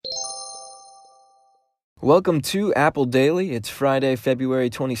Welcome to Apple Daily. It's Friday,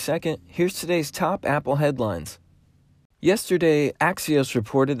 February 22nd. Here's today's top Apple headlines. Yesterday, Axios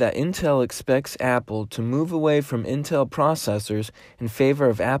reported that Intel expects Apple to move away from Intel processors in favor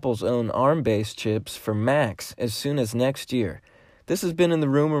of Apple's own ARM-based chips for Macs as soon as next year. This has been in the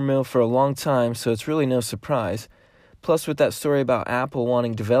rumor mill for a long time, so it's really no surprise. Plus, with that story about Apple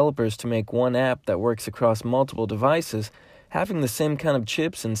wanting developers to make one app that works across multiple devices, having the same kind of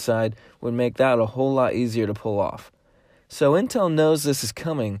chips inside would make that a whole lot easier to pull off. So Intel knows this is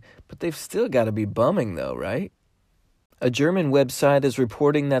coming, but they've still got to be bumming though, right? A German website is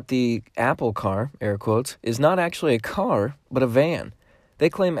reporting that the Apple car, air quotes, is not actually a car, but a van. They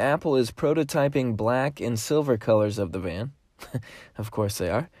claim Apple is prototyping black and silver colors of the van. Of course they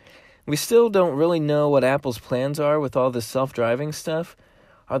are. We still don't really know what Apple's plans are with all this self-driving stuff.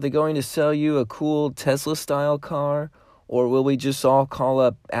 Are they going to sell you a cool Tesla-style car? Or will we just all call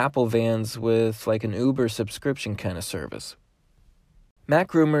up Apple vans with like an Uber subscription kind of service?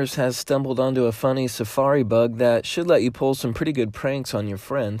 MacRumors has stumbled onto a funny Safari bug that should let you pull some pretty good pranks on your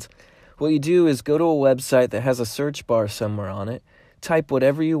friends. What you do is go to a website that has a search bar somewhere on it, type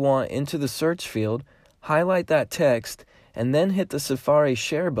whatever you want into the search field, highlight that text, and then hit the Safari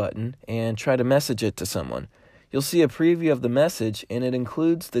share button and try to message it to someone. You'll see a preview of the message, and it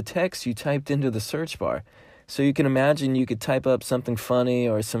includes the text you typed into the search bar. So you can imagine you could type up something funny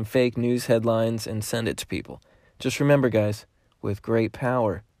or some fake news headlines and send it to people. Just remember, guys, with great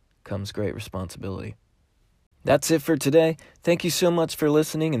power comes great responsibility. That's it for today. Thank you so much for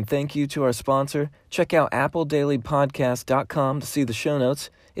listening, and thank you to our sponsor. Check out appledailypodcast.com to see the show notes.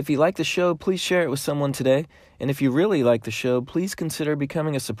 If you like the show, please share it with someone today. And if you really like the show, please consider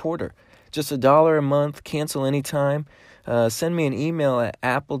becoming a supporter. Just $1 a month, cancel anytime. Send me an email at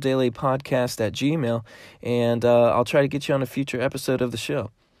appledailypodcast@gmail.com, and I'll try to get you on a future episode of the show.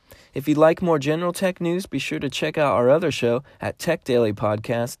 If you'd like more general tech news, be sure to check out our other show at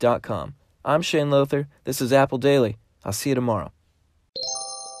techdailypodcast.com. I'm Shane Lothar. This is Apple Daily. I'll see you tomorrow.